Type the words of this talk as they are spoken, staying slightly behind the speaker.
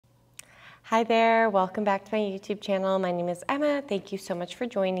Hi there, welcome back to my YouTube channel. My name is Emma. Thank you so much for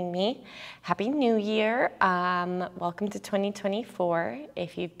joining me. Happy New Year. Welcome to 2024.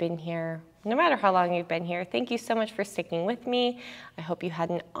 If you've been here, no matter how long you've been here, thank you so much for sticking with me. I hope you had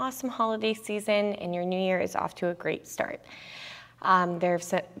an awesome holiday season and your new year is off to a great start.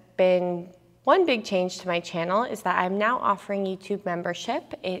 There's been one big change to my channel is that I'm now offering YouTube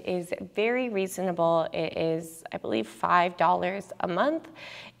membership. It is very reasonable. It is, I believe, $5 a month.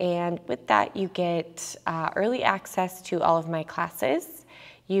 And with that, you get early access to all of my classes.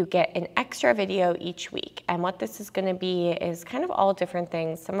 You get an extra video each week. And what this is gonna be is kind of all different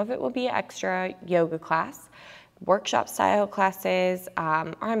things. Some of it will be an extra yoga class, workshop style classes,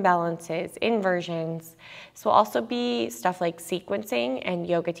 arm balances, inversions. This will also be stuff like sequencing and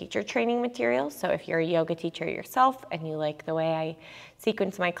yoga teacher training materials. So if you're a yoga teacher yourself and you like the way I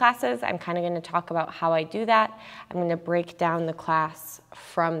sequence my classes, I'm kind of going to talk about how I do that. I'm going to break down the class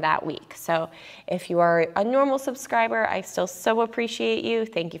from that week. So if you are a normal subscriber, I still so appreciate you.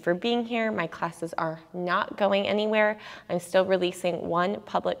 Thank you for being here. My classes are not going anywhere. I'm still releasing one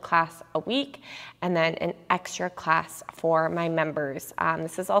public class a week and then an extra class for my members.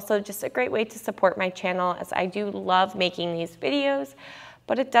 This is also just a great way to support my channel, as I do love making these videos,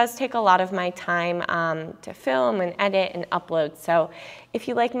 but it does take a lot of my time to film and edit and upload. So if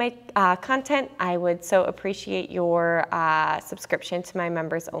you like my content, I would so appreciate your subscription to my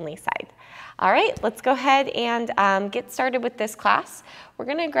members only side. All right, let's go ahead and get started with this class. We're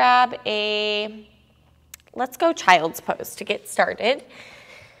gonna grab let's go child's pose to get started.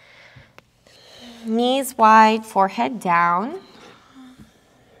 Knees wide, forehead down.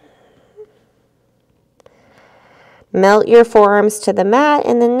 Melt your forearms to the mat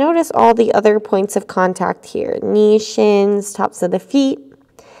and then notice all the other points of contact here. Knees, shins, tops of the feet.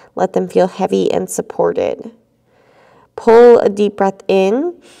 Let them feel heavy and supported. Pull a deep breath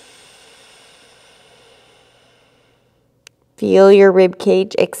in. Feel your rib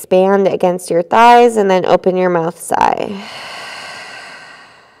cage expand against your thighs and then open your mouth, sigh.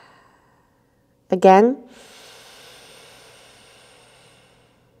 Again.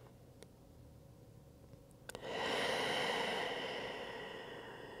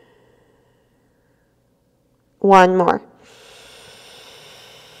 One more.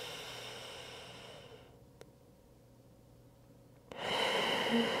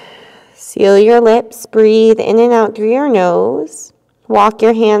 Seal your lips, breathe in and out through your nose. Walk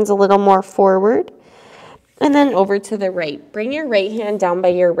your hands a little more forward and then over to the right. Bring your right hand down by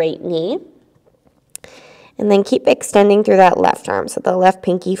your right knee and then keep extending through that left arm. So the left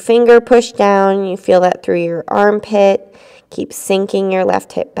pinky finger push down, you feel that through your armpit. Keep sinking your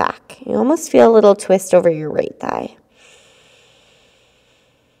left hip back. You almost feel a little twist over your right thigh.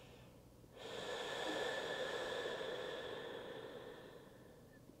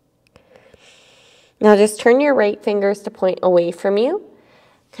 Now just turn your right fingers to point away from you.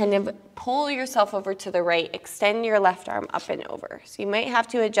 Kind of pull yourself over to the right. Extend your left arm up and over. So you might have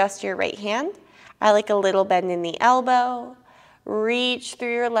to adjust your right hand. I like a little bend in the elbow. Reach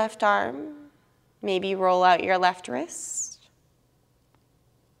through your left arm. Maybe roll out your left wrist.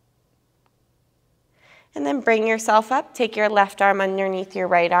 And then bring yourself up. Take your left arm underneath your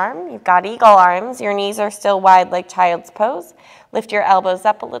right arm. You've got eagle arms. Your knees are still wide like child's pose. Lift your elbows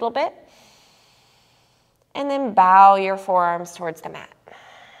up a little bit. And then bow your forearms towards the mat.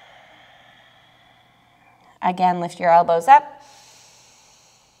 Again, lift your elbows up.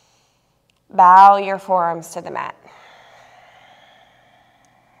 Bow your forearms to the mat.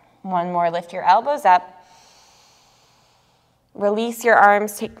 One more, lift your elbows up. Release your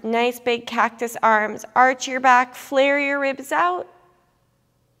arms, take nice big cactus arms, arch your back, flare your ribs out.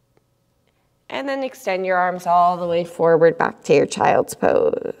 And then extend your arms all the way forward back to your child's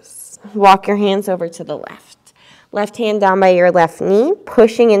pose. Walk your hands over to the left. Left hand down by your left knee,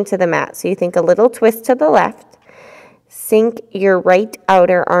 pushing into the mat. So you think a little twist to the left. Sink your right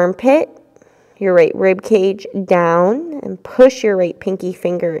outer armpit, your right rib cage down, and push your right pinky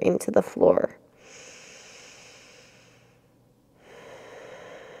finger into the floor.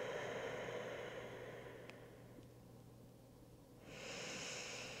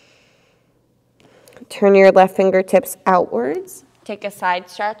 Turn your left fingertips outwards. Take a side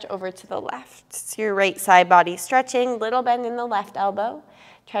stretch over to the left. So your right side body stretching, little bend in the left elbow.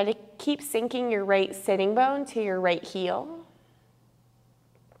 Try to keep sinking your right sitting bone to your right heel.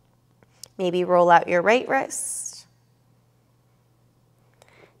 Maybe roll out your right wrist.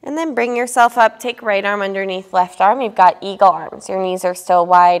 And then bring yourself up. Take right arm underneath left arm. You've got eagle arms. Your knees are still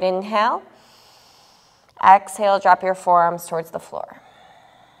wide. Inhale. Exhale, drop your forearms towards the floor.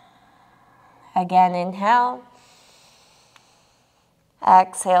 Again, inhale.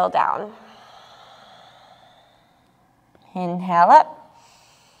 Exhale down. Inhale up.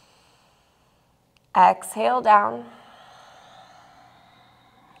 Exhale down.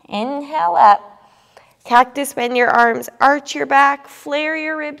 Inhale up. Cactus, bend your arms, arch your back, flare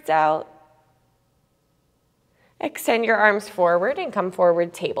your ribs out. Extend your arms forward and come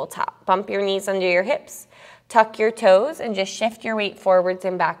forward tabletop. Bump your knees under your hips. Tuck your toes and just shift your weight forwards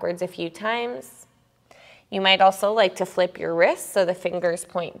and backwards a few times. You might also like to flip your wrists so the fingers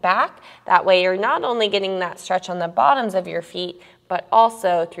point back. That way you're not only getting that stretch on the bottoms of your feet, but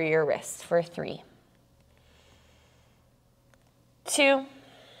also through your wrists for 3, 2,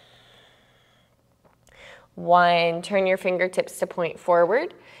 1. Turn your fingertips to point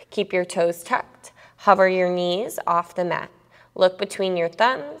forward. Keep your toes tucked. Hover your knees off the mat. Look between your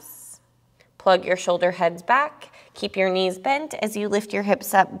thumbs. Plug your shoulder heads back. Keep your knees bent as you lift your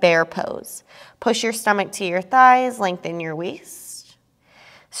hips up, bear pose. Push your stomach to your thighs, lengthen your waist.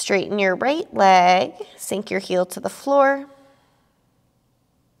 Straighten your right leg, sink your heel to the floor,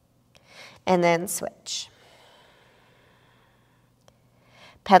 and then switch.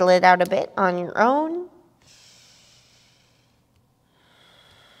 Pedal it out a bit on your own.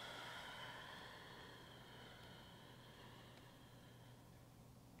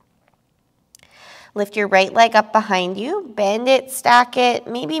 Lift your right leg up behind you, bend it, stack it,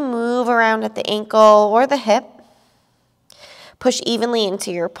 maybe move around at the ankle or the hip. Push evenly into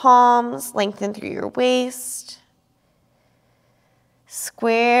your palms, lengthen through your waist.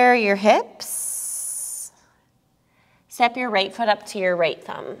 Square your hips. Step your right foot up to your right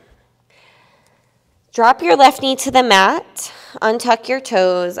thumb. Drop your left knee to the mat, untuck your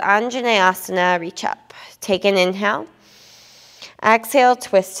toes, Anjaneyasana, reach up. Take an inhale. Exhale,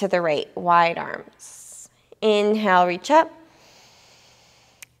 twist to the right, wide arms. Inhale, reach up.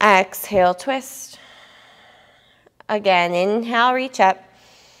 Exhale, twist. Again, inhale, reach up.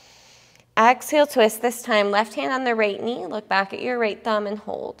 Exhale, twist. This time, left hand on the right knee. Look back at your right thumb and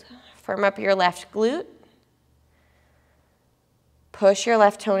hold. Firm up your left glute. Push your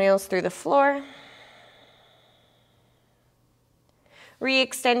left toenails through the floor.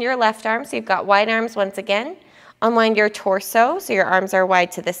 Re-extend your left arm so you've got wide arms once again. Unwind your torso so your arms are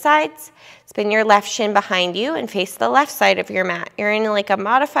wide to the sides. Spin your left shin behind you and face the left side of your mat. You're in like a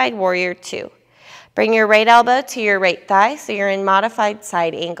modified warrior 2. Bring your right elbow to your right thigh so you're in modified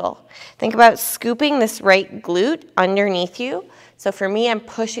side angle. Think about scooping this right glute underneath you. So for me, I'm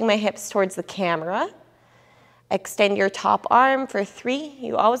pushing my hips towards the camera. Extend your top arm for 3.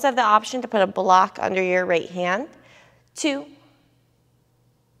 You always have the option to put a block under your right hand. 2.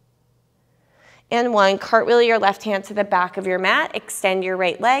 And 1, cartwheel your left hand to the back of your mat. Extend your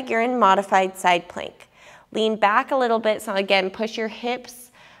right leg. You're in modified side plank. Lean back a little bit. So again, push your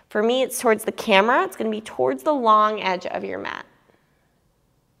hips. For me, it's towards the camera. It's going to be towards the long edge of your mat.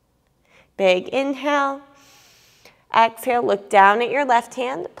 Big inhale. Exhale, look down at your left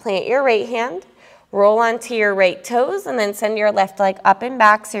hand. Plant your right hand. Roll onto your right toes and then send your left leg up and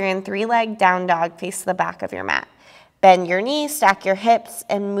back so you're in 3-leg down dog. Face the back of your mat. Bend your knees, stack your hips,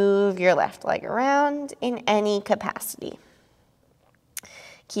 and move your left leg around in any capacity.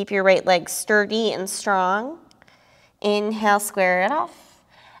 Keep your right leg sturdy and strong. Inhale, square it off.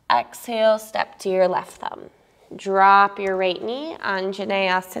 Exhale, step to your left thumb. Drop your right knee,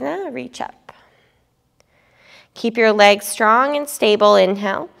 Anjaneyasana, reach up. Keep your legs strong and stable,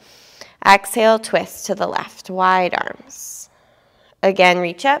 inhale. Exhale, twist to the left, wide arms. Again,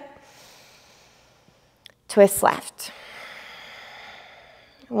 reach up. Twist left.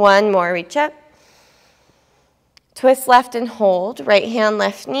 1 more, reach up. Twist left and hold. Right hand,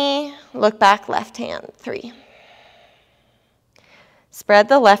 left knee. Look back, left hand. 3. Spread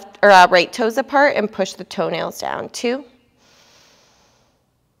the left or right toes apart and push the toenails down. 2.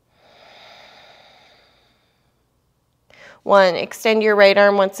 1. Extend your right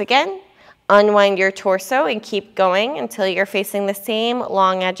arm once again. Unwind your torso and keep going until you're facing the same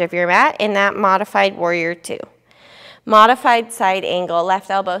long edge of your mat in that modified warrior 2. Modified side angle, left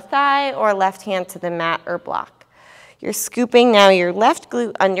elbow thigh or left hand to the mat or block. You're scooping now your left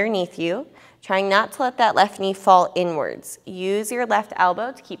glute underneath you, trying not to let that left knee fall inwards. Use your left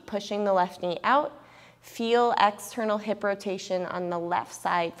elbow to keep pushing the left knee out. Feel external hip rotation on the left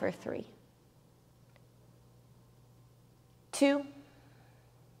side for 3. 2.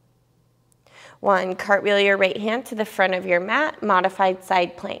 1, cartwheel your right hand to the front of your mat, modified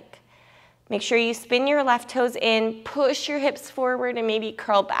side plank. Make sure you spin your left toes in, push your hips forward and maybe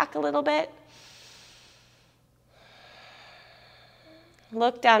curl back a little bit.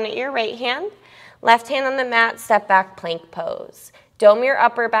 Look down at your right hand, left hand on the mat, step back plank pose. Dome your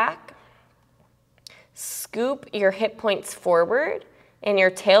upper back, scoop your hip points forward and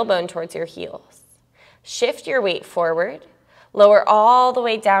your tailbone towards your heels. Shift your weight forward. Lower all the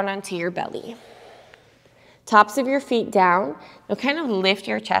way down onto your belly. Tops of your feet down. Now kind of lift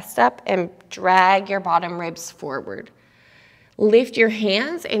your chest up and drag your bottom ribs forward. Lift your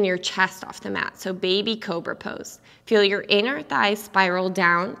hands and your chest off the mat. So baby cobra pose. Feel your inner thighs spiral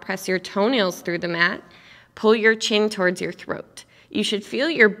down. Press your toenails through the mat. Pull your chin towards your throat. You should feel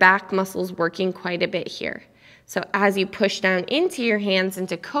your back muscles working quite a bit here. So as you push down into your hands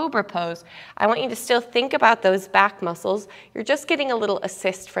into cobra pose, I want you to still think about those back muscles. You're just getting a little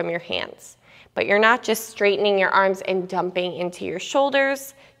assist from your hands. But you're not just straightening your arms and dumping into your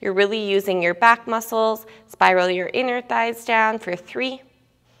shoulders. You're really using your back muscles. Spiral your inner thighs down for 3.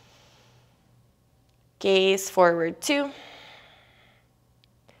 Gaze forward 2.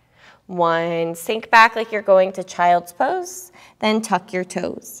 1. Sink back like you're going to child's pose. Then tuck your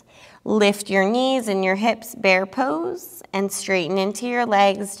toes. Lift your knees and your hips, bear pose, and straighten into your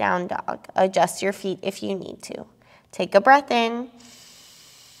legs, down dog. Adjust your feet if you need to. Take a breath in.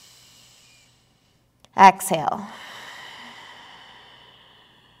 Exhale.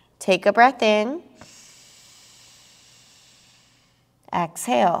 Take a breath in.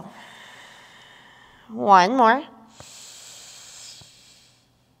 Exhale. 1 more.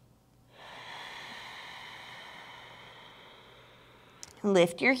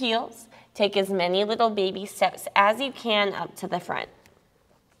 Lift your heels. Take as many little baby steps as you can up to the front.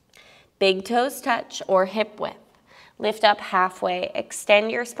 Big toes touch or hip width. Lift up halfway.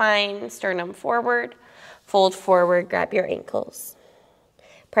 Extend your spine, sternum forward. Fold forward, grab your ankles.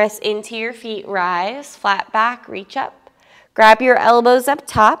 Press into your feet, rise, flat back, reach up. Grab your elbows up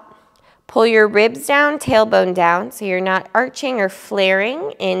top. Pull your ribs down, tailbone down, so you're not arching or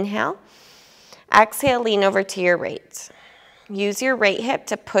flaring. Inhale. Exhale, lean over to your right. Use your right hip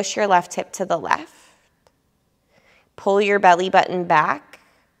to push your left hip to the left. Pull your belly button back.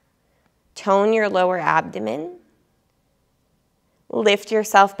 Tone your lower abdomen. Lift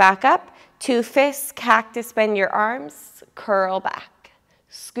yourself back up. 2 fists, cactus, bend your arms, curl back.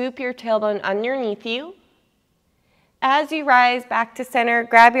 Scoop your tailbone underneath you. As you rise back to center,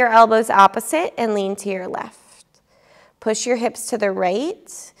 grab your elbows opposite and lean to your left. Push your hips to the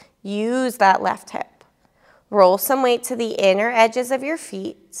right. Use that left hip. Roll some weight to the inner edges of your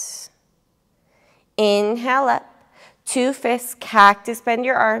feet. Inhale up. 2 fists, cactus, bend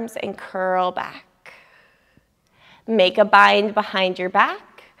your arms and curl back. Make a bind behind your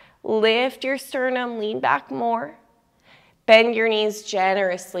back. Lift your sternum, lean back more. Bend your knees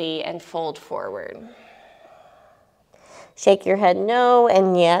generously and fold forward. Shake your head no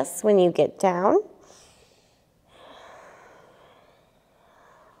and yes when you get down.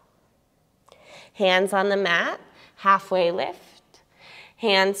 Hands on the mat, halfway lift.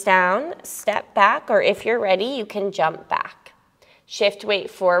 Hands down, step back, or if you're ready, you can jump back. Shift weight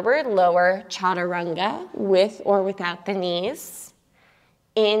forward, lower chaturanga with or without the knees.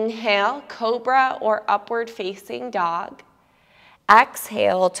 Inhale, cobra or upward facing dog.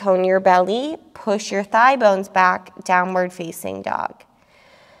 Exhale, tone your belly, push your thigh bones back, downward facing dog.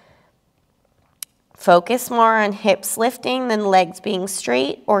 Focus more on hips lifting than legs being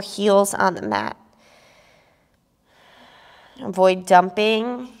straight or heels on the mat. Avoid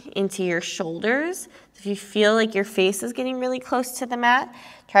dumping into your shoulders. If you feel like your face is getting really close to the mat,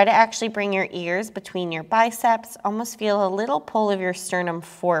 try to actually bring your ears between your biceps. Almost feel a little pull of your sternum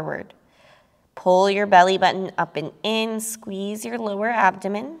forward. Pull your belly button up and in. Squeeze your lower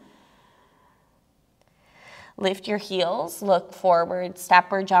abdomen. Lift your heels. Look forward.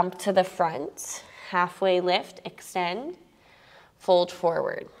 Step or jump to the front. Halfway lift. Extend. Fold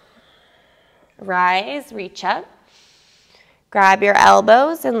forward. Rise. Reach up. Grab your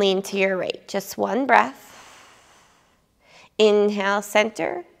elbows and lean to your right. Just 1 breath. Inhale,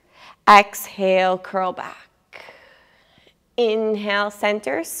 center. Exhale, curl back. Inhale,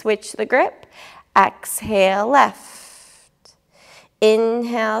 center. Switch the grip. Exhale, left.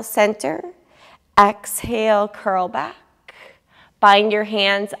 Inhale, center. Exhale, curl back. Bind your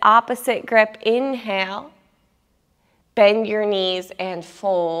hands, opposite grip. Inhale. Bend your knees and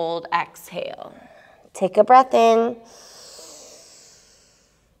fold. Exhale. Take a breath in.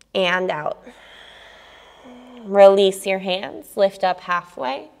 And out. Release your hands, lift up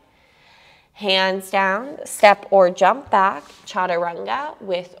halfway. Hands down, step or jump back, chaturanga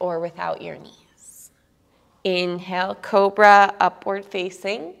with or without your knees. Inhale, cobra, upward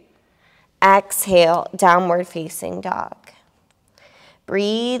facing. Exhale, downward facing dog.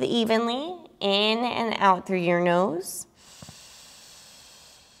 Breathe evenly in and out through your nose.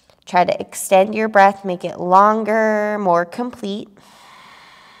 Try to extend your breath, make it longer, more complete.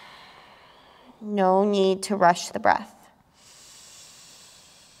 No need to rush the breath.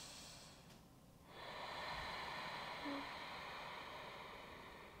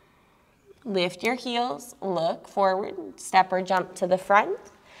 Lift your heels, look forward, step or jump to the front,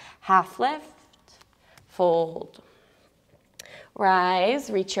 half lift, fold. Rise,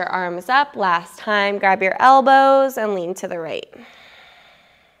 reach your arms up. Last time, grab your elbows and lean to the right.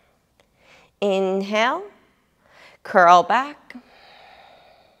 Inhale, curl back,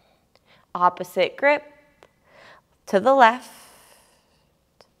 opposite grip, to the left,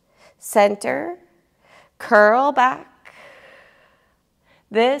 center, curl back.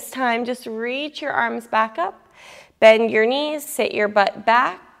 This time, just reach your arms back up, bend your knees, sit your butt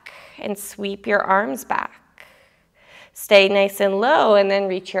back, and sweep your arms back. Stay nice and low, and then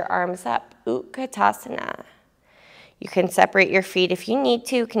reach your arms up, Utkatasana. You can separate your feet if you need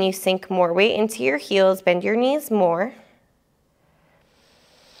to. Can you sink more weight into your heels, bend your knees more.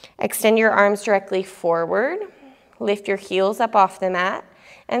 Extend your arms directly forward, lift your heels up off the mat,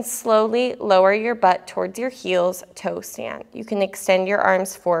 and slowly lower your butt towards your heels, toe stand. You can extend your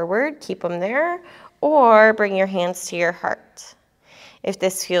arms forward, keep them there, or bring your hands to your heart. If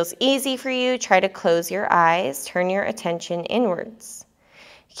this feels easy for you, try to close your eyes, turn your attention inwards.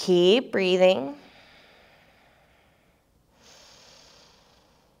 Keep breathing.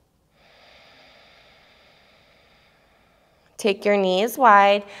 Take your knees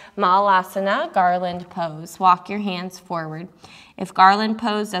wide, Malasana, garland pose. Walk your hands forward. If garland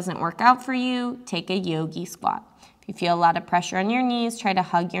pose doesn't work out for you, take a yogi squat. If you feel a lot of pressure on your knees, try to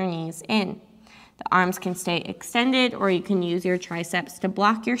hug your knees in. The arms can stay extended, or you can use your triceps to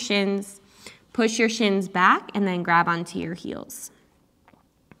block your shins. Push your shins back and then grab onto your heels.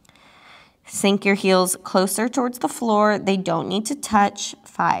 Sink your heels closer towards the floor. They don't need to touch.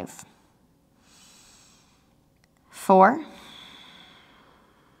 5, 4,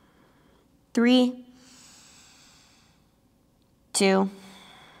 3, 2,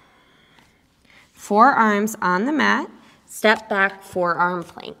 forearms on the mat, step back, forearm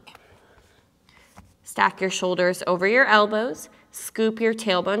plank. Stack your shoulders over your elbows, scoop your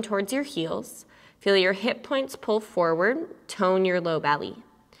tailbone towards your heels, feel your hip points pull forward, tone your low belly.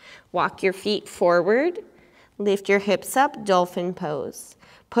 Walk your feet forward, lift your hips up, dolphin pose.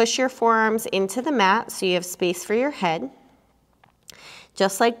 Push your forearms into the mat so you have space for your head.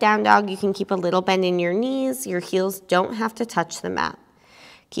 Just like down dog, you can keep a little bend in your knees. Your heels don't have to touch the mat.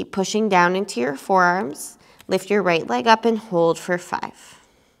 Keep pushing down into your forearms. Lift your right leg up and hold for 5,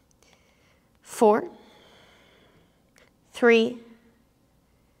 4, 3,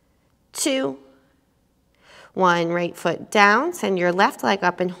 2, 1. Right foot down. Send your left leg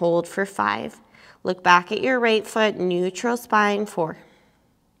up and hold for 5. Look back at your right foot, neutral spine, 4.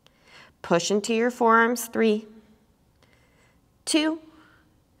 Push into your forearms, 3, 2,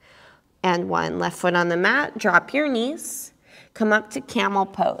 and 1. Left foot on the mat, drop your knees, come up to camel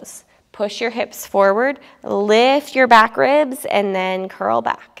pose. Push your hips forward, lift your back ribs, and then curl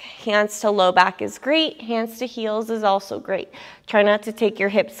back. Hands to low back is great. Hands to heels is also great. Try not to take your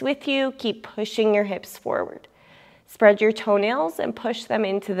hips with you. Keep pushing your hips forward. Spread your toenails and push them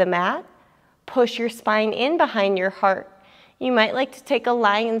into the mat. Push your spine in behind your heart. You might like to take a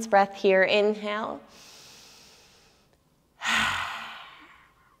lion's breath here. Inhale.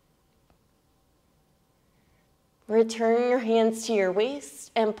 Return your hands to your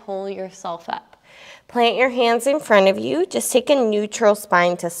waist and pull yourself up. Plant your hands in front of you. Just take a neutral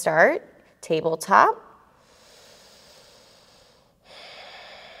spine to start. Tabletop.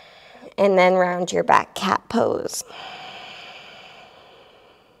 And then round your back, cat pose.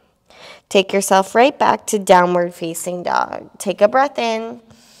 Take yourself right back to downward facing dog. Take a breath in.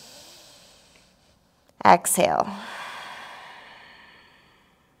 Exhale.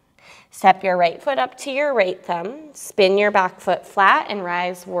 Step your right foot up to your right thumb. Spin your back foot flat and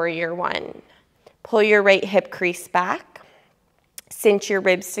rise warrior 1. Pull your right hip crease back. Cinch your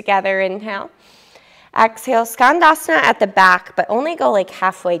ribs together. Inhale. Exhale, Skandasana at the back, but only go like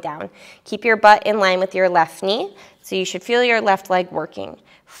halfway down. Keep your butt in line with your left knee, so you should feel your left leg working.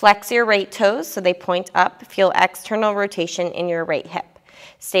 Flex your right toes so they point up. Feel external rotation in your right hip.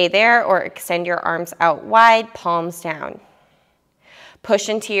 Stay there or extend your arms out wide, palms down. Push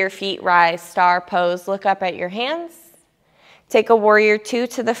into your feet, rise, star pose. Look up at your hands. Take a warrior 2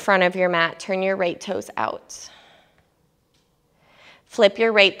 to the front of your mat. Turn your right toes out. Flip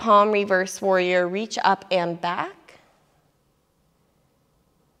your right palm, reverse warrior, reach up and back.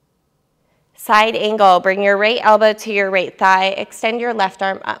 Side angle, bring your right elbow to your right thigh. Extend your left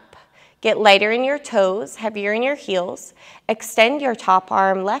arm up. Get lighter in your toes, heavier in your heels. Extend your top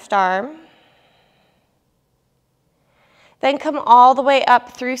arm, left arm. Then come all the way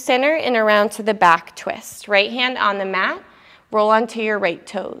up through center and around to the back twist. Right hand on the mat, roll onto your right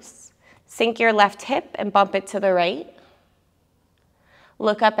toes. Sink your left hip and bump it to the right.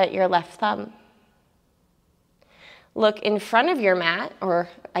 Look up at your left thumb. Look in front of your mat, or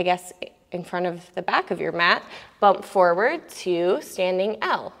I guess in front of the back of your mat. Bump forward to standing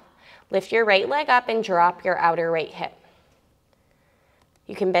L. Lift your right leg up and drop your outer right hip.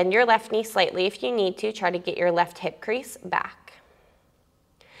 You can bend your left knee slightly if you need to. Try to get your left hip crease back.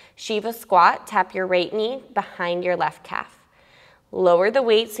 Shiva squat. Tap your right knee behind your left calf. Lower the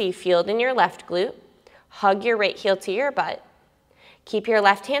weight so you feel it in your left glute. Hug your right heel to your butt. Keep your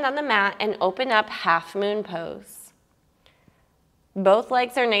left hand on the mat and open up half moon pose. Both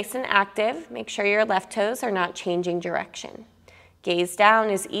legs are nice and active. Make sure your left toes are not changing direction. Gaze down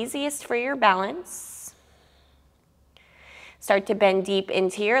is easiest for your balance. Start to bend deep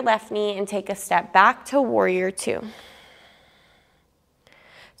into your left knee and take a step back to warrior two.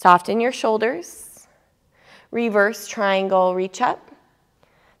 Soften your shoulders. Reverse triangle, reach up.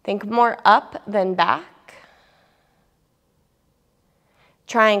 Think more up than back.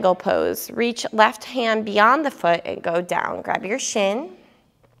 Triangle pose. Reach left hand beyond the foot and go down. Grab your shin.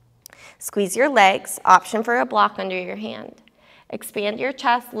 Squeeze your legs. Option for a block under your hand. Expand your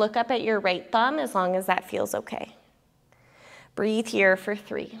chest. Look up at your right thumb as long as that feels okay. Breathe here for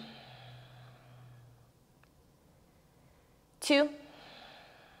 3, 2,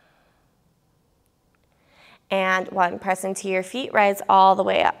 and 1. Press into your feet, rise all the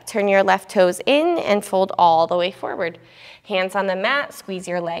way up. Turn your left toes in and fold all the way forward. Hands on the mat, squeeze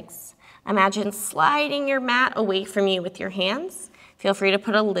your legs. Imagine sliding your mat away from you with your hands. Feel free to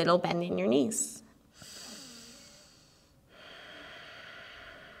put a little bend in your knees.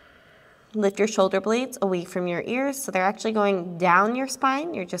 Lift your shoulder blades away from your ears so they're actually going down your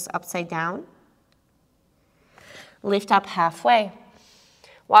spine. You're just upside down. Lift up halfway.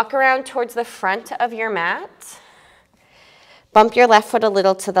 Walk around towards the front of your mat. Bump your left foot a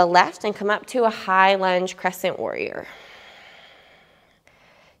little to the left and come up to a high lunge crescent warrior.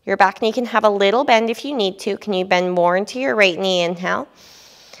 Your back knee can have a little bend if you need to. Can you bend more into your right knee? Inhale.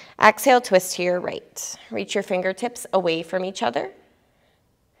 Exhale, twist to your right. Reach your fingertips away from each other.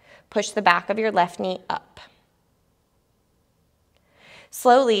 Push the back of your left knee up.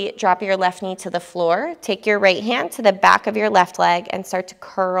 Slowly drop your left knee to the floor. Take your right hand to the back of your left leg and start to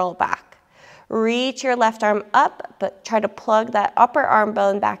curl back. Reach your left arm up, but try to plug that upper arm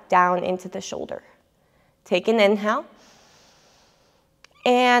bone back down into the shoulder. Take an inhale.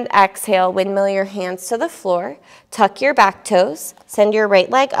 And exhale, windmill your hands to the floor. Tuck your back toes. Send your right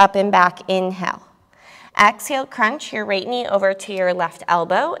leg up and back. Inhale. Exhale, crunch your right knee over to your left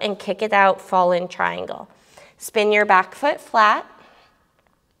elbow and kick it out, fallen triangle. Spin your back foot flat.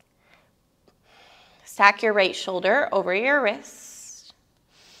 Stack your right shoulder over your wrist.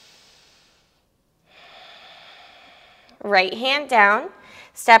 Right hand down.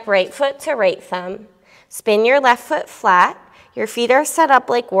 Step right foot to right thumb. Spin your left foot flat. Your feet are set up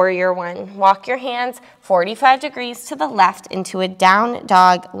like warrior one. Walk your hands 45 degrees to the left into a down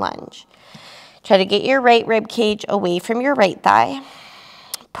dog lunge. Try to get your right rib cage away from your right thigh.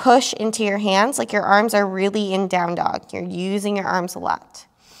 Push into your hands like your arms are really in down dog. You're using your arms a lot.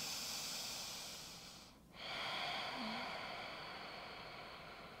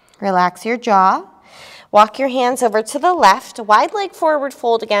 Relax your jaw. Walk your hands over to the left. Wide leg forward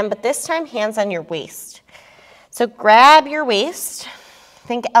fold again, but this time hands on your waist. So grab your waist.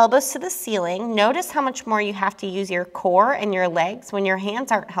 Think elbows to the ceiling. Notice how much more you have to use your core and your legs when your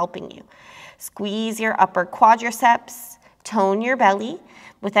hands aren't helping you. Squeeze your upper quadriceps, tone your belly.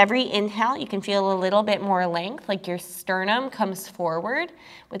 With every inhale, you can feel a little bit more length, like your sternum comes forward.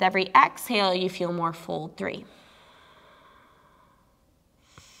 With every exhale, you feel more fold. 3,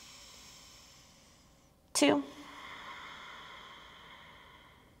 2,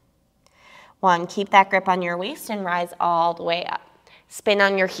 1. Keep that grip on your waist and rise all the way up. Spin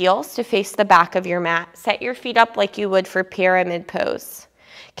on your heels to face the back of your mat. Set your feet up like you would for pyramid pose.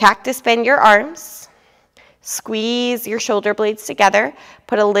 Cactus bend your arms. Squeeze your shoulder blades together.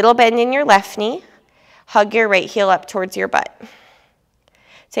 Put a little bend in your left knee. Hug your right heel up towards your butt.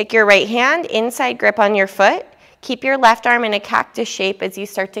 Take your right hand, inside grip on your foot. Keep your left arm in a cactus shape as you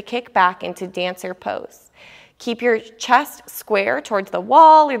start to kick back into dancer pose. Keep your chest square towards the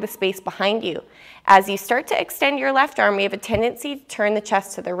wall or the space behind you. As you start to extend your left arm, we have a tendency to turn the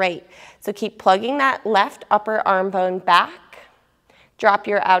chest to the right. So keep plugging that left upper arm bone back. Drop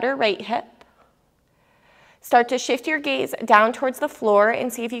your outer right hip. Start to shift your gaze down towards the floor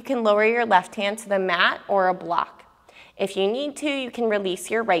and see if you can lower your left hand to the mat or a block. If you need to, you can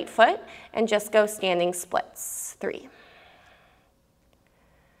release your right foot and just go standing splits. 3,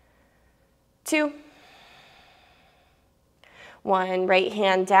 2, 1. Right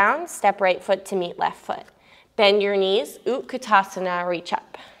hand down, step right foot to meet left foot. Bend your knees, Utkatasana, reach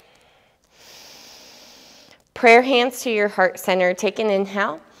up. Prayer hands to your heart center. Take an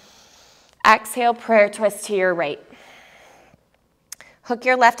inhale. Exhale, prayer twist to your right. Hook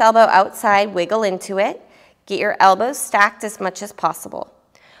your left elbow outside, wiggle into it. Get your elbows stacked as much as possible.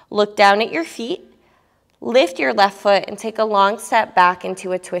 Look down at your feet. Lift your left foot and take a long step back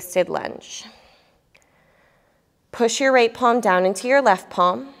into a twisted lunge. Push your right palm down into your left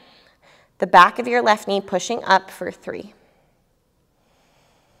palm. The back of your left knee pushing up for 3.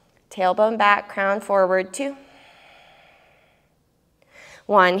 Tailbone back, crown forward, 2.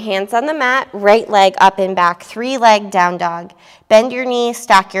 1, hands on the mat, right leg up and back, 3 leg down dog. Bend your knees,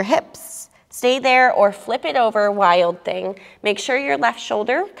 stack your hips. Stay there or flip it over, wild thing. Make sure your left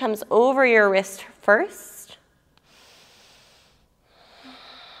shoulder comes over your wrist first.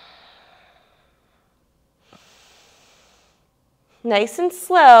 Nice and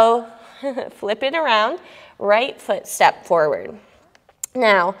slow, flip it around, right foot step forward.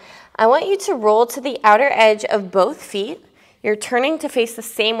 Now, I want you to roll to the outer edge of both feet. You're turning to face the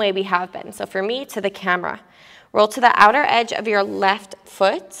same way we have been. So for me, to the camera. Roll to the outer edge of your left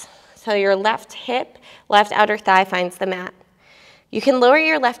foot. So your left hip, left outer thigh finds the mat. You can lower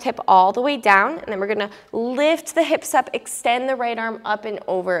your left hip all the way down, and then we're gonna lift the hips up, extend the right arm up and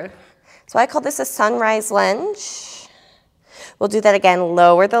over. So I call this a sunrise lunge. We'll do that again.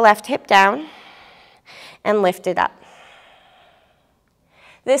 Lower the left hip down and lift it up.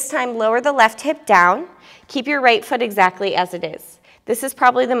 This time, lower the left hip down. Keep your right foot exactly as it is. This is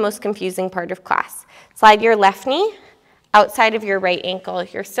probably the most confusing part of class. Slide your left knee outside of your right ankle.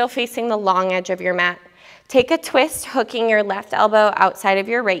 You're still facing the long edge of your mat. Take a twist, hooking your left elbow outside of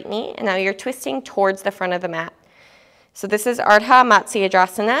your right knee, and now you're twisting towards the front of the mat. So this is Ardha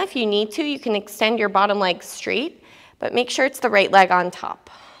Matsyendrasana. If you need to, you can extend your bottom leg straight, but make sure it's the right leg on top.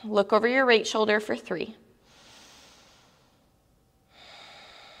 Look over your right shoulder for 3.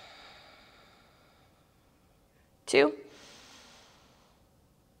 2.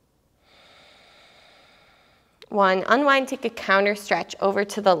 1. Unwind, take a counter stretch over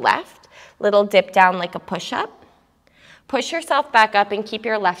to the left. Little dip down like a push-up. Push yourself back up and keep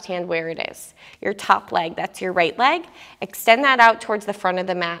your left hand where it is. Your top leg, that's your right leg. Extend that out towards the front of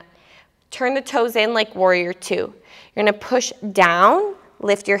the mat. Turn the toes in like warrior 2. You're gonna push down,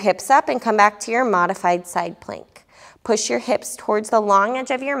 lift your hips up, and come back to your modified side plank. Push your hips towards the long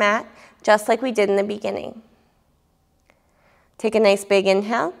edge of your mat, just like we did in the beginning. Take a nice big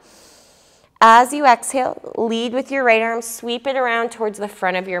inhale. As you exhale, lead with your right arm, sweep it around towards the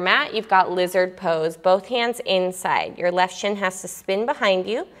front of your mat. You've got lizard pose, both hands inside. Your left shin has to spin behind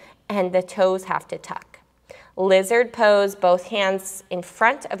you, and the toes have to tuck. Lizard pose, both hands in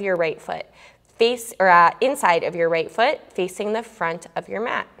front of your right foot, inside of your right foot, facing the front of your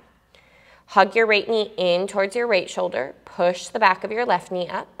mat. Hug your right knee in towards your right shoulder. Push the back of your left knee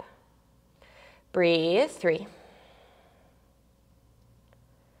up. Breathe, 3.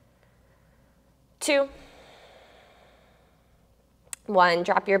 2. 1,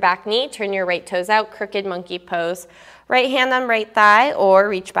 drop your back knee, turn your right toes out, crooked monkey pose. Right hand on right thigh or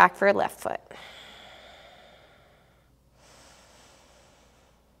reach back for left foot.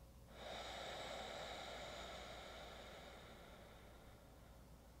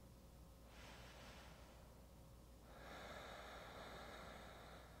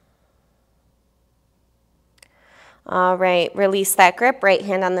 All right, release that grip, right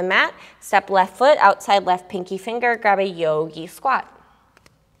hand on the mat, step left foot, outside left pinky finger, grab a yogi squat.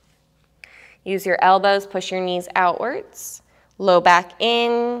 Use your elbows, push your knees outwards, low back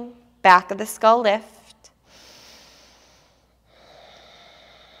in, back of the skull lift.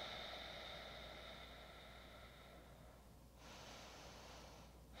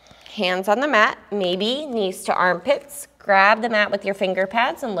 Hands on the mat, maybe knees to armpits, grab the mat with your finger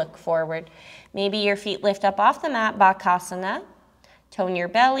pads and look forward. Maybe your feet lift up off the mat, Bakasana. Tone your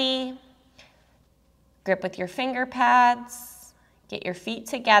belly. Grip with your finger pads. Get your feet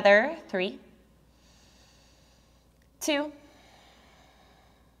together. 3. 2.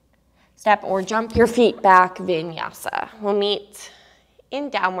 Step or jump your feet back, Vinyasa. We'll meet in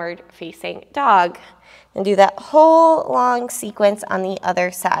downward facing dog. And do that whole long sequence on the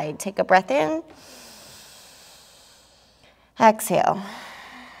other side. Take a breath in. Exhale.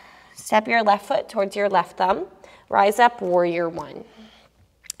 Step your left foot towards your left thumb. Rise up, warrior 1.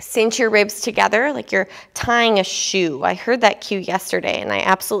 Cinch your ribs together like you're tying a shoe. I heard that cue yesterday and I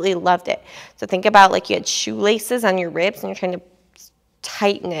absolutely loved it. So think about like you had shoelaces on your ribs and you're trying to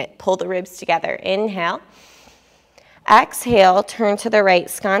tighten it, pull the ribs together. Inhale. Exhale, turn to the right,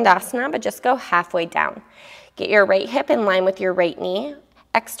 Skandasana, but just go halfway down. Get your right hip in line with your right knee.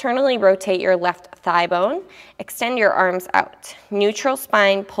 Externally rotate your left thigh bone. Extend your arms out. Neutral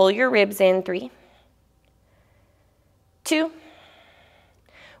spine, pull your ribs in. 3, 2,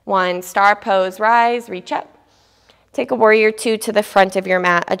 1. Star pose, rise, reach up. Take a warrior 2 to the front of your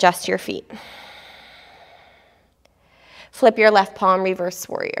mat. Adjust your feet. Flip your left palm, reverse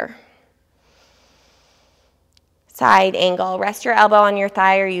warrior. Side angle. Rest your elbow on your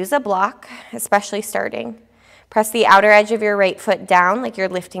thigh or use a block, especially starting. Press the outer edge of your right foot down like you're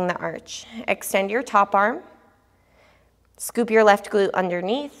lifting the arch. Extend your top arm. Scoop your left glute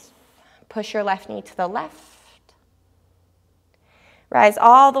underneath. Push your left knee to the left. Rise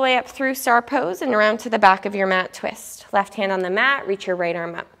all the way up through star pose and around to the back of your mat, twist. Left hand on the mat, reach your right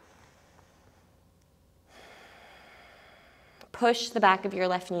arm up. Push the back of your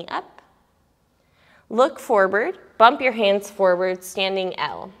left knee up. Look forward, bump your hands forward, standing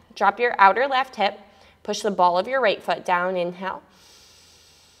L. Drop your outer left hip. Push the ball of your right foot down, inhale.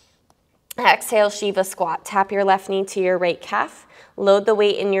 Exhale, Shiva squat. Tap your left knee to your right calf. Load the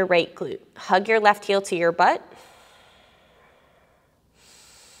weight in your right glute. Hug your left heel to your butt.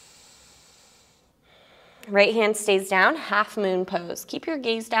 Right hand stays down, half moon pose. Keep your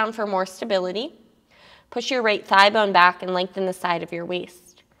gaze down for more stability. Push your right thigh bone back and lengthen the side of your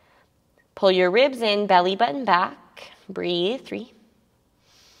waist. Pull your ribs in, belly button back. Breathe, 3,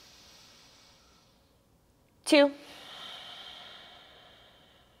 2.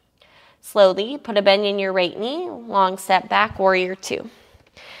 Slowly put a bend in your right knee, long step back, warrior 2.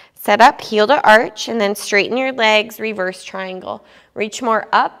 Set up, heel to arch, and then straighten your legs, reverse triangle. Reach more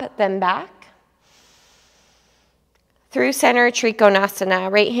up than back. Through center,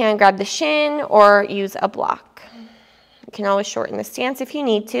 Trikonasana. Right hand grab the shin or use a block. You can always shorten the stance if you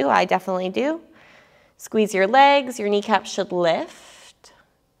need to. I definitely do. Squeeze your legs. Your kneecaps should lift.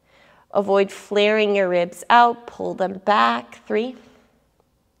 Avoid flaring your ribs out. Pull them back. 3,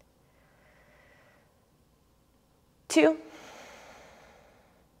 2,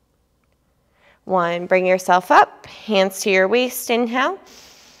 1. Bring yourself up. Hands to your waist. Inhale.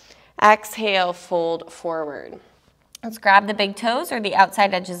 Exhale, fold forward. Let's grab the big toes or the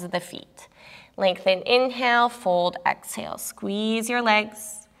outside edges of the feet. Lengthen, inhale, fold, exhale. Squeeze your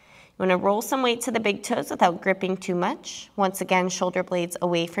legs. You want to roll some weight to the big toes without gripping too much. Once again, shoulder blades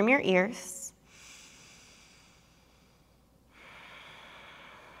away from your ears.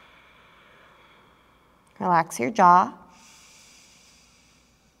 Relax your jaw.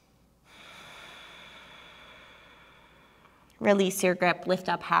 Release your grip, lift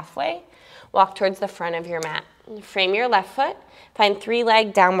up halfway. Walk towards the front of your mat. Frame your left foot. Find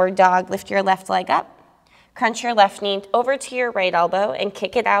 3-leg downward dog. Lift your left leg up. Crunch your left knee over to your right elbow and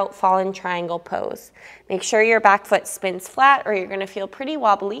kick it out, fallen triangle pose. Make sure your back foot spins flat or you're going to feel pretty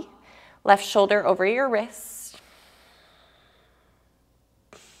wobbly. Left shoulder over your wrist.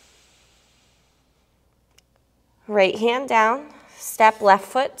 Right hand down. Step left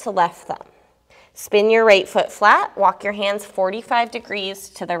foot to left thumb. Spin your right foot flat. Walk your hands 45 degrees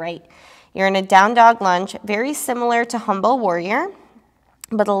to the right. You're in a down dog lunge, very similar to humble warrior,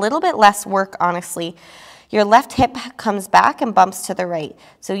 but a little bit less work, honestly. Your left hip comes back and bumps to the right.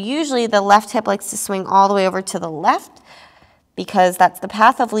 So usually the left hip likes to swing all the way over to the left because that's the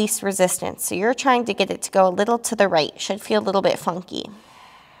path of least resistance. So you're trying to get it to go a little to the right. Should feel a little bit funky.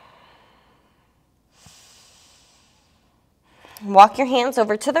 Walk your hands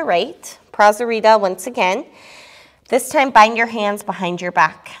over to the right. Prasarita once again. This time bind your hands behind your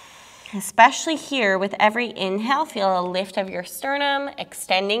back. Especially here, with every inhale, feel a lift of your sternum,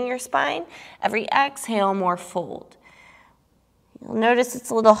 extending your spine. Every exhale, more fold. You'll notice it's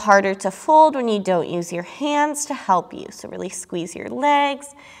a little harder to fold when you don't use your hands to help you. So really squeeze your legs.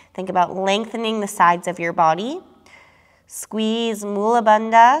 Think about lengthening the sides of your body. Squeeze Mula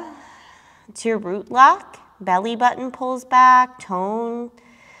Bandha to your root lock. Belly button pulls back, tone,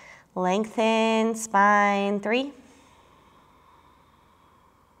 lengthen, spine. 3,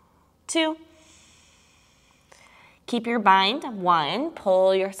 2. Keep your bind. 1.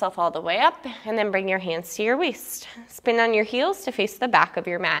 Pull yourself all the way up and then bring your hands to your waist. Spin on your heels to face the back of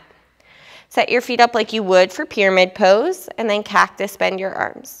your mat. Set your feet up like you would for pyramid pose and then cactus bend your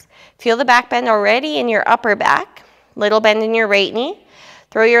arms. Feel the back bend already in your upper back. Little bend in your right knee.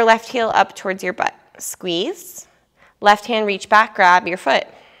 Throw your left heel up towards your butt. Squeeze. Left hand reach back, grab your foot.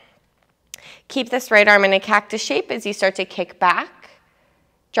 Keep this right arm in a cactus shape as you start to kick back.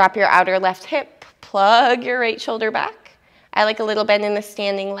 Drop your outer left hip, plug your right shoulder back. I like a little bend in the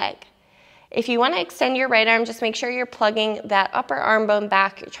standing leg. If you want to extend your right arm, just make sure you're plugging that upper arm bone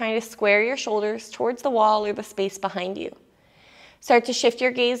back. You're trying to square your shoulders towards the wall or the space behind you. Start to shift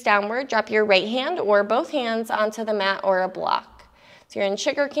your gaze downward. Drop your right hand or both hands onto the mat or a block. So you're in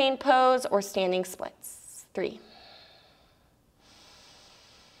sugarcane pose or standing splits. 3,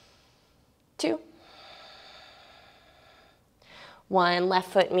 2, 1.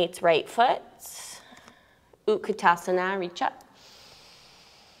 Left foot meets right foot. Utkatasana, reach up.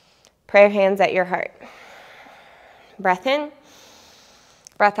 Prayer hands at your heart. Breath in,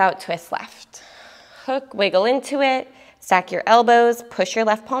 breath out, twist left. Hook, wiggle into it, stack your elbows, push your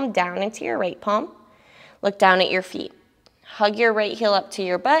left palm down into your right palm. Look down at your feet. Hug your right heel up to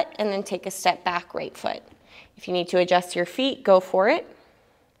your butt and then take a step back, right foot. If you need to adjust your feet, go for it.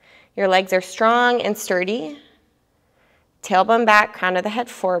 Your legs are strong and sturdy. Tailbone back, crown of the head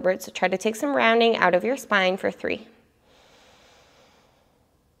forward. So try to take some rounding out of your spine for 3,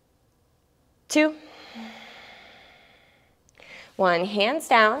 2, 1. Hands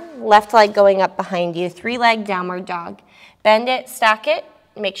down, left leg going up behind you, 3-leg downward dog. Bend it, stack it.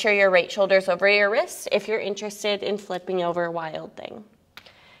 Make sure your right shoulder's over your wrist if you're interested in flipping over Wild Thing.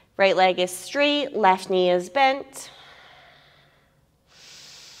 Right leg is straight, left knee is bent.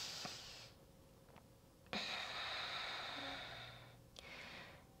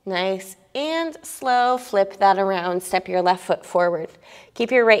 Nice and slow, flip that around, step your left foot forward.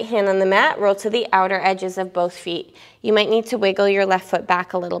 Keep your right hand on the mat, roll to the outer edges of both feet. You might need to wiggle your left foot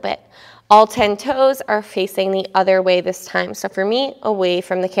back a little bit. All 10 toes are facing the other way this time. So for me, away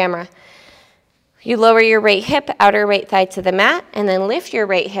from the camera. You lower your right hip, outer right thigh to the mat, and then lift your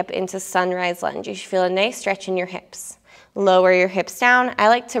right hip into sunrise lunge. You should feel a nice stretch in your hips. Lower your hips down. I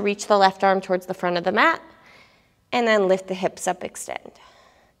like to reach the left arm towards the front of the mat, and then lift the hips up, extend.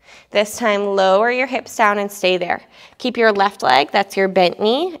 This time, lower your hips down and stay there. Keep your left leg, that's your bent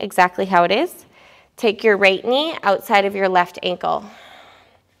knee, exactly how it is. Take your right knee outside of your left ankle.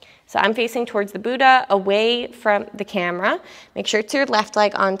 So I'm facing towards the Buddha, away from the camera. Make sure it's your left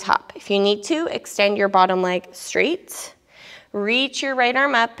leg on top. If you need to, extend your bottom leg straight. Reach your right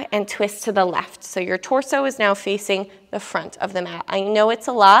arm up and twist to the left. So your torso is now facing the front of the mat. I know it's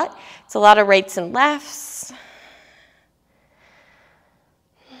a lot. It's a lot of rights and lefts.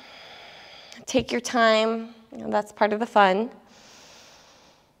 Take your time. That's part of the fun.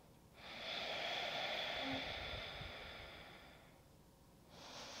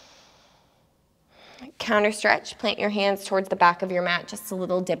 Counter stretch, plant your hands towards the back of your mat, just a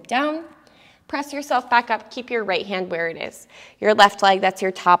little dip down. Press yourself back up, keep your right hand where it is. Your left leg, that's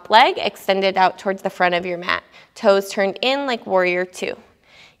your top leg, extended out towards the front of your mat. Toes turned in like warrior 2.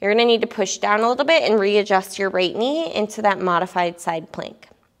 You're gonna need to push down a little bit and readjust your right knee into that modified side plank.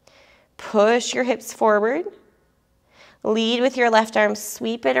 Push your hips forward. Lead with your left arm,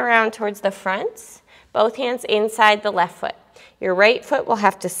 sweep it around towards the front. Both hands inside the left foot. Your right foot will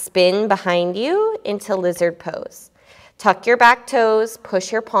have to spin behind you into lizard pose. Tuck your back toes,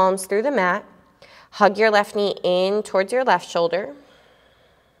 push your palms through the mat. Hug your left knee in towards your left shoulder.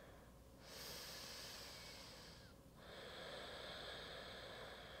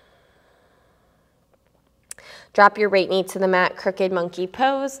 Drop your right knee to the mat, crooked monkey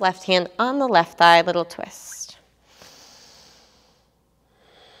pose, left hand on the left thigh, little twist.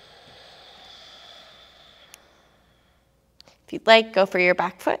 If you'd like, go for your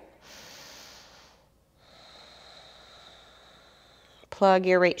back foot. Plug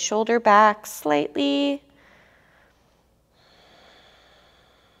your right shoulder back slightly.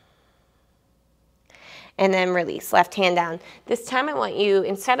 And then release, left hand down. This time I want you,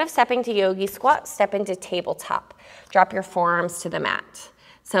 instead of stepping to yogi squat, step into tabletop. Drop your forearms to the mat.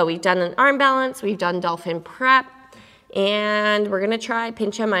 So we've done an arm balance, we've done dolphin prep, and we're gonna try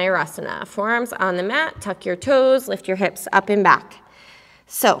Pincha Mayurasana. Forearms on the mat, tuck your toes, lift your hips up and back.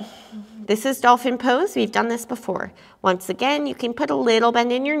 So this is dolphin pose, we've done this before. Once again, you can put a little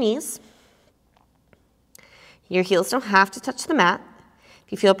bend in your knees. Your heels don't have to touch the mat.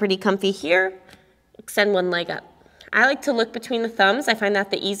 If you feel pretty comfy here, extend one leg up. I like to look between the thumbs. I find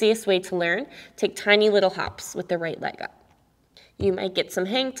that the easiest way to learn. Take tiny little hops with the right leg up. You might get some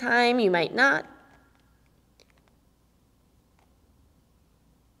hang time, you might not.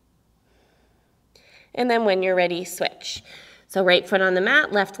 And then when you're ready, switch. So right foot on the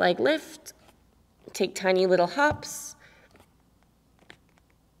mat, left leg lift. Take tiny little hops.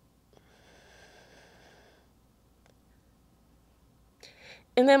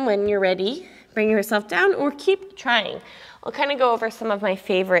 And then when you're ready, bring yourself down or keep trying. I'll kind of go over some of my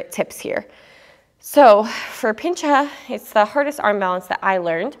favorite tips here. So for Pincha, it's the hardest arm balance that I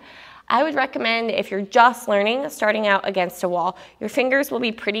learned. I would recommend if you're just learning, starting out against a wall, your fingers will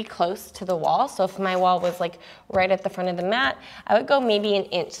be pretty close to the wall. So if my wall was like right at the front of the mat, I would go maybe an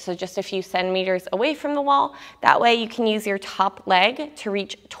inch, so just a few centimeters away from the wall. That way you can use your top leg to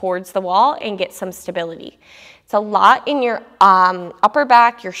reach towards the wall and get some stability. It's a lot in your upper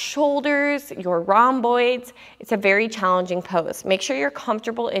back, your shoulders, your rhomboids. It's a very challenging pose. Make sure you're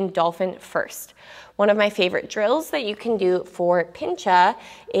comfortable in dolphin first. One of my favorite drills that you can do for Pincha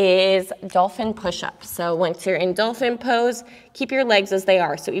is dolphin push-ups. So once you're in dolphin pose, keep your legs as they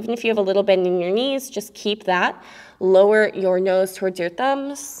are. So even if you have a little bend in your knees, just keep that. Lower your nose towards your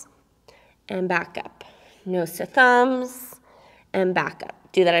thumbs and back up. Nose to thumbs and back up.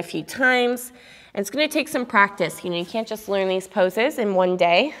 Do that a few times. And it's going to take some practice. You can't just learn these poses in one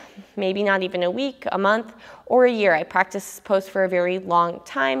day, maybe not even a week, a month, or a year. I practiced this pose for a very long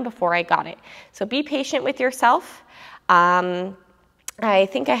time before I got it. So be patient with yourself. I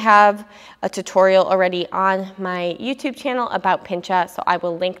think I have a tutorial already on my YouTube channel about Pincha, so I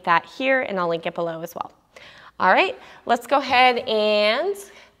will link that here and I'll link it below as well. All right, let's go ahead and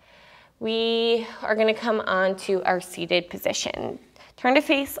we are going to come on to our seated position. Turn to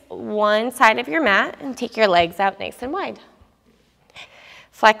face one side of your mat and take your legs out nice and wide.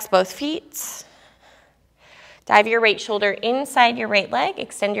 Flex both feet. Dive your right shoulder inside your right leg.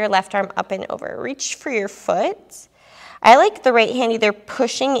 Extend your left arm up and over. Reach for your foot. I like the right hand either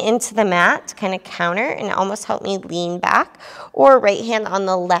pushing into the mat to kind of counter and almost help me lean back, or right hand on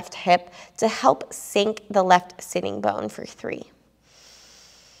the left hip to help sink the left sitting bone for 3.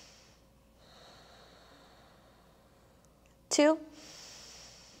 2.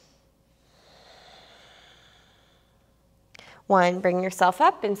 1, bring yourself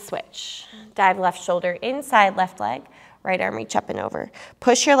up and switch. Dive left shoulder inside left leg, right arm reach up and over.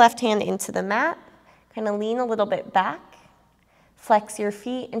 Push your left hand into the mat, kind of lean a little bit back, flex your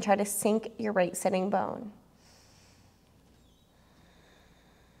feet and try to sink your right sitting bone.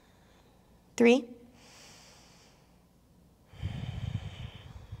 3,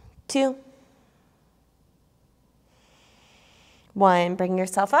 2, 1, bring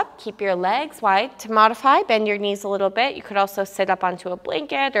yourself up, keep your legs wide. To modify, bend your knees a little bit. You could also sit up onto a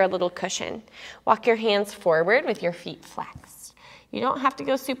blanket or a little cushion. Walk your hands forward with your feet flexed. You don't have to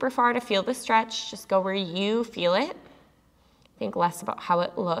go super far to feel the stretch, just go where you feel it. Think less about how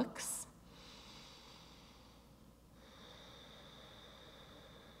it looks.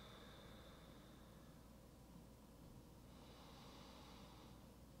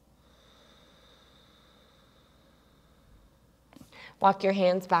 Walk your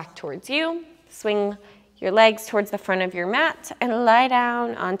hands back towards you. Swing your legs towards the front of your mat and lie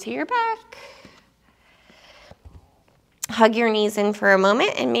down onto your back. Hug your knees in for a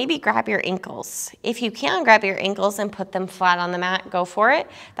moment and maybe grab your ankles. If you can grab your ankles and put them flat on the mat, go for it.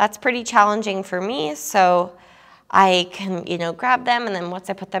 That's pretty challenging for me, so I can, grab them, and then once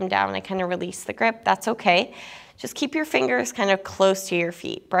I put them down, I kind of release the grip. That's okay. Just keep your fingers kind of close to your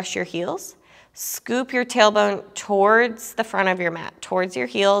feet. Brush your heels. Scoop your tailbone towards the front of your mat, towards your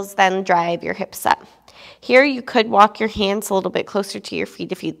heels, then drive your hips up. Here you could walk your hands a little bit closer to your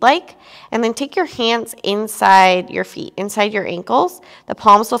feet if you'd like, and then take your hands inside your feet, inside your ankles. The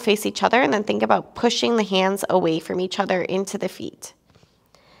palms will face each other, and then think about pushing the hands away from each other into the feet.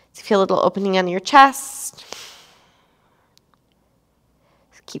 So feel a little opening on your chest.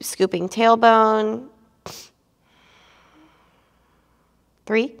 Keep scooping tailbone.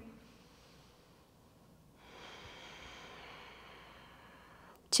 3,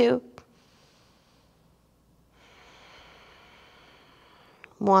 2,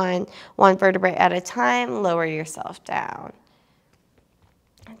 1. One vertebrae at a time. Lower yourself down.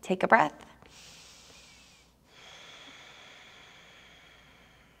 Take a breath.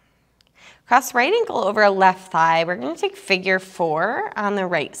 Cross right ankle over left thigh. We're going to take figure 4 on the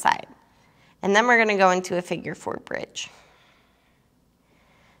right side. And then we're going to go into a figure 4 bridge.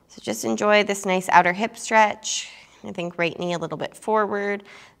 So just enjoy this nice outer hip stretch. I think right knee a little bit forward.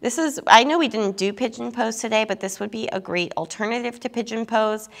 I know we didn't do pigeon pose today, but this would be a great alternative to pigeon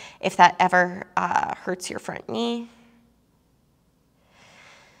pose if that ever hurts your front knee.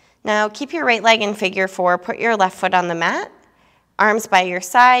 Now keep your right leg in figure 4. Put your left foot on the mat. Arms by your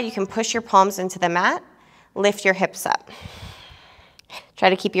side. You can push your palms into the mat. Lift your hips up.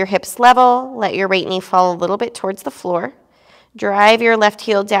 Try to keep your hips level. Let your right knee fall a little bit towards the floor. Drive your left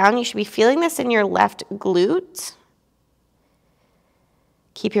heel down. You should be feeling this in your left glute.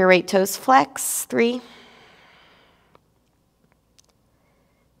 Keep your right toes flexed. 3,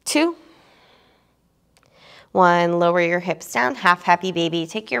 2, 1. Lower your hips down. Half happy baby.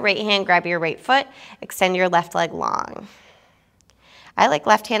 Take your right hand, grab your right foot, extend your left leg long. I like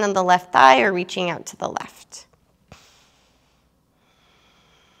left hand on the left thigh or reaching out to the left.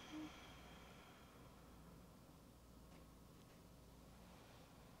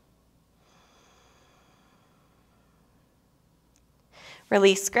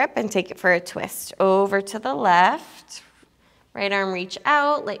 Release grip and take it for a twist. Over to the left. Right arm reach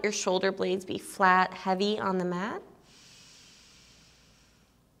out. Let your shoulder blades be flat, heavy on the mat.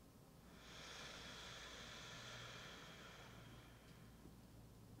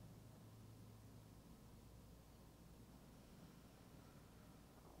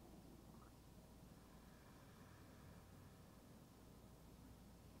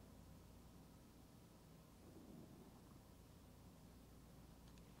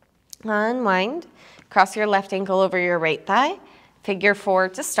 Unwind. Cross your left ankle over your right thigh. Figure 4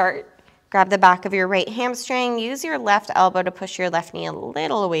 to start. Grab the back of your right hamstring. Use your left elbow to push your left knee a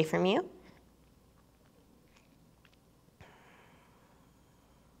little away from you.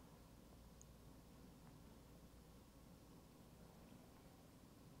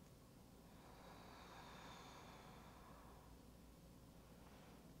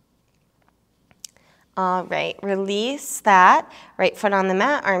 All right, release that. Right foot on the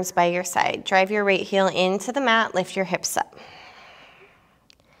mat, arms by your side. Drive your right heel into the mat, lift your hips up.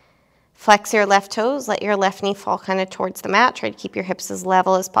 Flex your left toes, let your left knee fall kind of towards the mat. Try to keep your hips as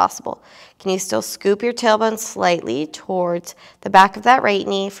level as possible. Can you still scoop your tailbone slightly towards the back of that right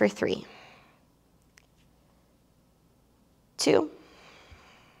knee for 3, 2,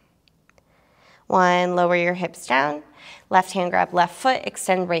 1. Lower your hips down. Left hand grab left foot,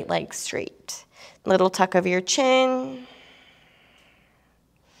 extend right leg straight. Little tuck of your chin.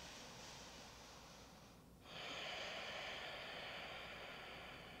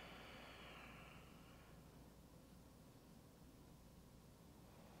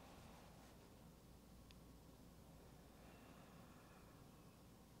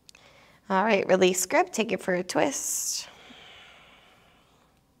 All right, release grip, take it for a twist.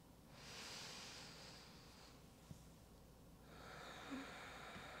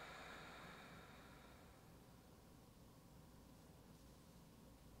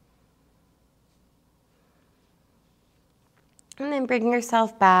 And then bring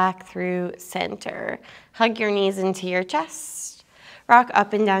yourself back through center. Hug your knees into your chest. Rock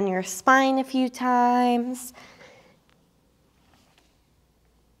up and down your spine a few times.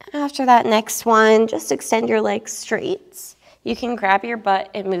 After that next one, just extend your legs straight. You can grab your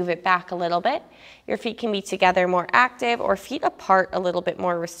butt and move it back a little bit. Your feet can be together, more active, or feet apart, a little bit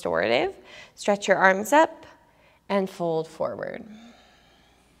more restorative. Stretch your arms up and fold forward.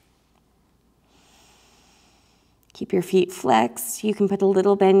 Keep your feet flexed. You can put a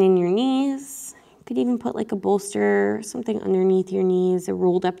little bend in your knees. You could even put like a bolster, something underneath your knees, a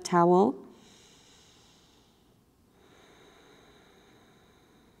rolled up towel.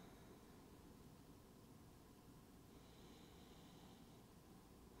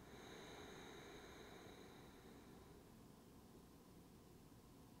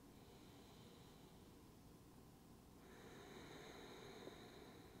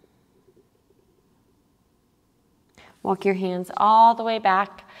 Walk your hands all the way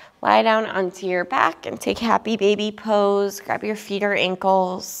back. Lie down onto your back and take happy baby pose. Grab your feet or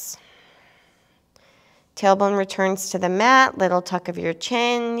ankles. Tailbone returns to the mat. Little tuck of your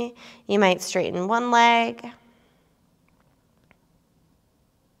chin. You might straighten one leg.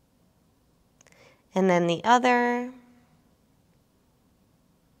 And then the other.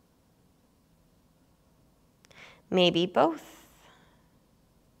 Maybe both.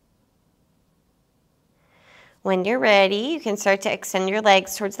 When you're ready, you can start to extend your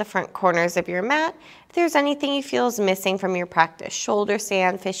legs towards the front corners of your mat. If there's anything you feel is missing from your practice, shoulder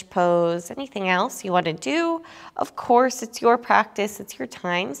stand, fish pose, anything else you want to do, of course, it's your practice, it's your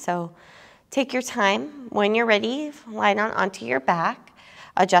time, so take your time. When you're ready, lie down onto your back.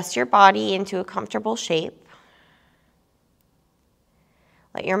 Adjust your body into a comfortable shape.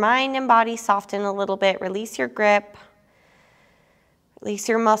 Let your mind and body soften a little bit. Release your grip. Release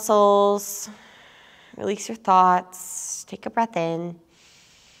your muscles. Release your thoughts. Take a breath in.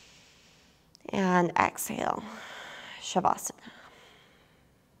 And exhale. Shavasana.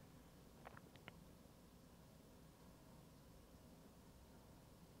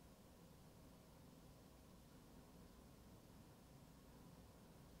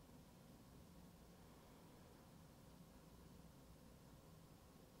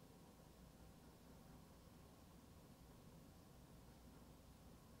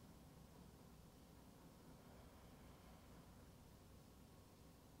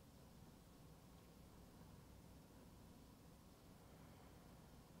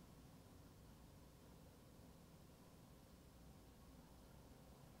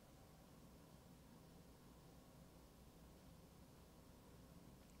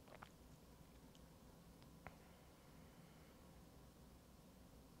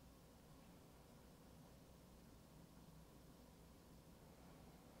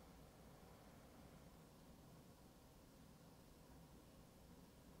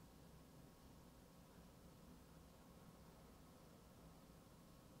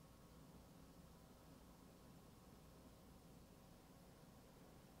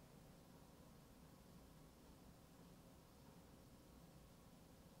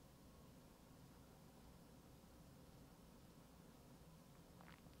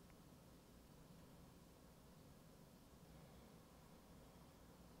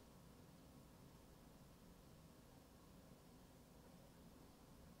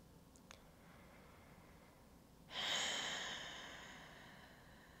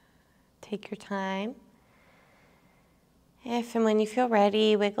 Take your time. If and when you feel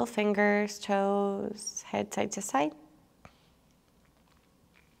ready, wiggle fingers, toes, head side to side.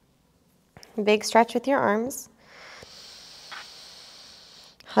 Big stretch with your arms.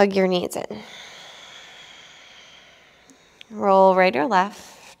 Hug your knees in. Roll right or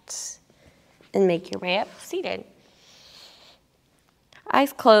left and make your way up seated.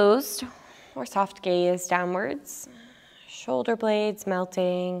 Eyes closed or soft gaze downwards. Shoulder blades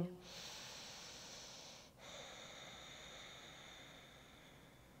melting.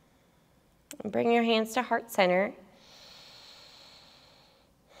 And bring your hands to heart center.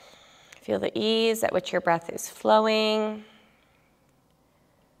 Feel the ease at which your breath is flowing.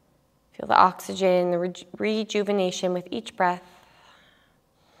 Feel the oxygen, the rejuvenation with each breath.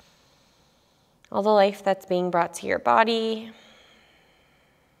 All the life that's being brought to your body.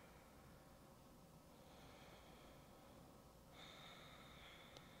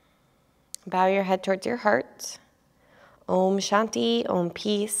 Bow your head towards your heart. Om Shanti, Om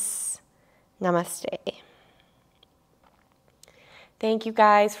Peace, Namaste. Thank you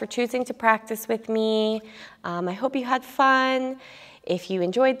guys for choosing to practice with me. I hope you had fun. If you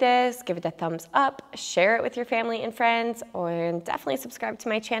enjoyed this, give it a thumbs up, share it with your family and friends, and definitely subscribe to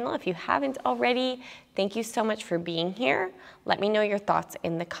my channel if you haven't already. Thank you so much for being here. Let me know your thoughts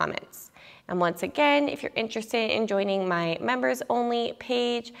in the comments. And once again, if you're interested in joining my members only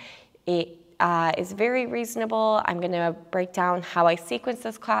page, it is very reasonable. I'm going to break down how I sequence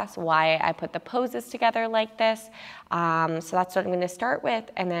this class, why I put the poses together like this. So that's what I'm going to start with.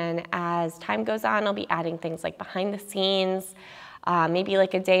 And then as time goes on, I'll be adding things like behind the scenes, maybe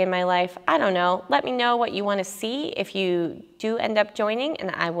like a day in my life. I don't know. Let me know what you want to see if you do end up joining,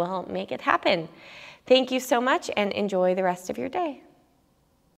 and I will make it happen. Thank you so much, and enjoy the rest of your day.